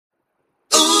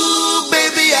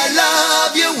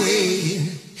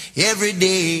every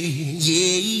day.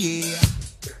 Yeah, yeah.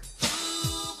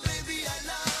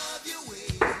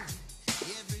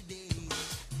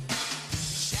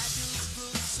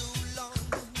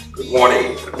 Good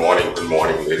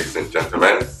morning, ladies and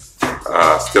gentlemen.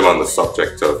 Still on the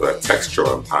subject of texture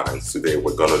and patterns. Today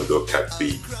we're going to look at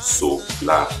the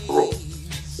Solaro.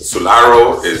 The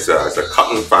Solaro is a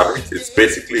cotton fabric.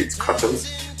 It's cotton,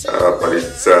 but it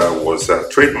was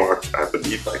trademarked, I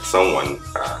believe, by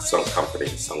some company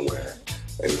somewhere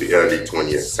in the early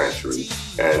 20th century.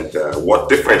 And what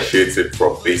differentiates it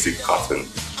from basic cotton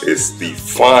is the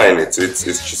fine. It's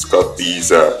just got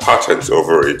these patterns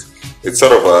over it. It's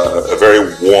sort of a very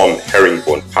warm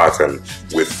herringbone pattern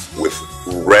with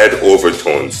red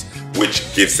overtones, which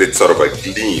gives it sort of a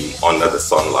gleam under the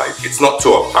sunlight. It's not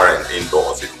so apparent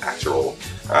indoors in natural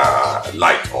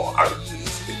light or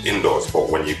indoors, but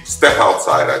when you step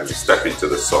outside and you step into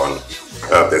the sun,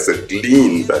 there's a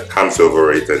gleam that comes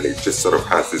over it, and it just sort of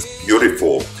has this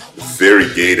beautiful,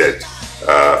 variegated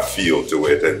feel to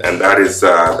it, and that is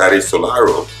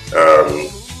Solaro.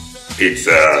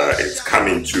 It's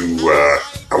coming to,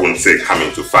 I wouldn't say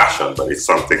coming to fashion, but it's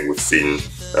something we've seen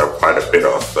quite a bit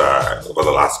of over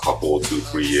the last couple,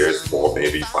 2-3 years, 4,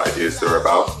 maybe 5 years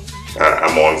thereabout,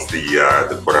 amongst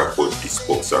the quote-unquote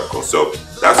bespoke circle. So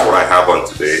that's what I have on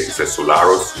today. It's a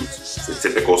Solaro suit. It's a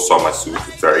typical summer suit.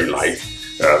 It's very light.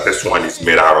 This one is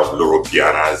made out of Loro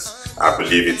Pianas. I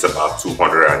believe it's about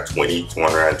 220,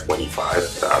 225,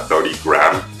 30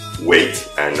 gram weight,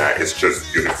 and it's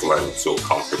just beautiful, and it's so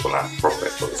comfortable and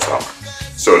perfect for the summer.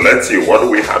 So let's see, what do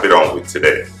we have it on with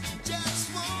today?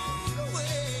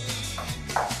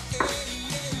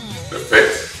 The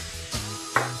fit,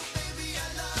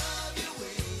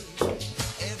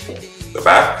 the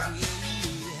back,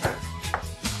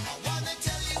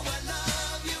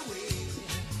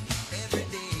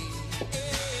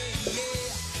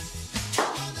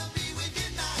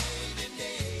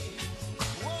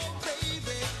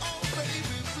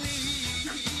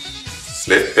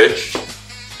 slip pitch,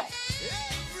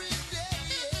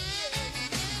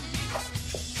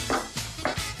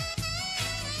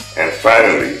 and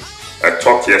finally, I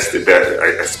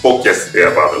spoke yesterday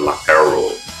about the lapel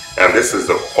roll, and this is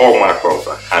the hallmark of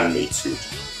a handmade suit.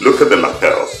 Look at the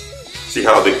lapels. See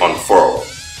how they unfurl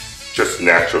just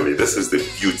naturally. This is the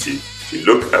beauty. If you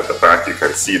look at the back, you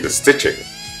can see the stitching.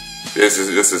 This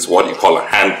is what you call a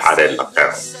hand padded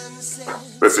lapel.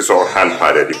 This is all hand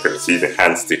padded. You can see the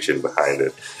hand stitching behind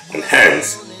it, and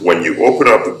hence when you open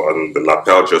up the button, the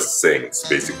lapel just sinks,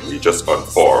 basically just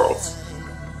unfurls.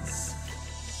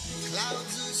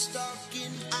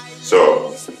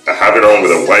 So I have it on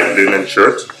with a white linen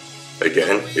shirt.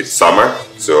 Again, it's summer,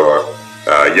 so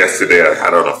yesterday I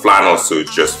had on a flannel suit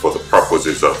just for the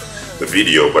purposes of the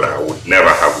video, but I would never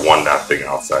have worn that thing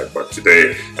outside. But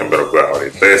today I'm gonna go out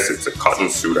in this. It's a cotton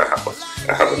suit. I have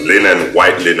a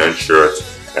white linen shirt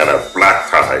and a black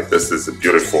tie. This is a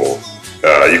beautiful.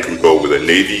 You can go with a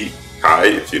navy tie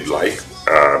if you'd like,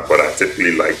 but I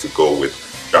typically like to go with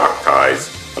dark ties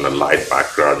on a light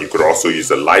background. You could also use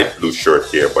a light blue shirt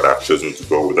here, but I've chosen to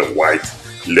go with a white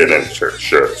linen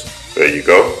shirt. There you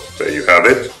go. There you have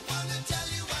it.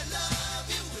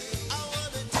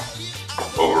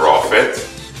 Overall fit.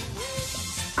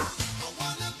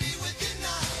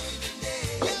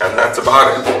 And that's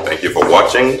about it. Thank you for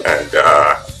watching. And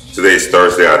today is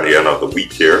Thursday at the end of the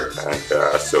week here. And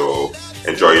so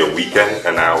enjoy your weekend,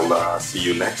 and I'll see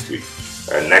you next week.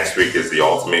 Next week is the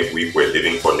ultimate week. We're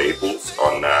leaving for Naples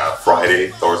on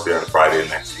Thursday and Friday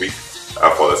next week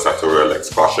for the sartorial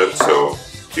excursion. So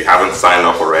if you haven't signed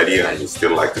up already and you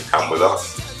still like to come with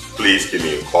us, please give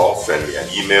me a call, send me an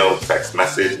email, text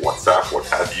message, WhatsApp, what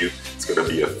have you. It's going to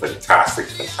be a fantastic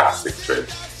trip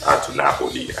to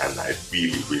Napoli, and I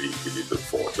really look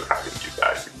forward to having you.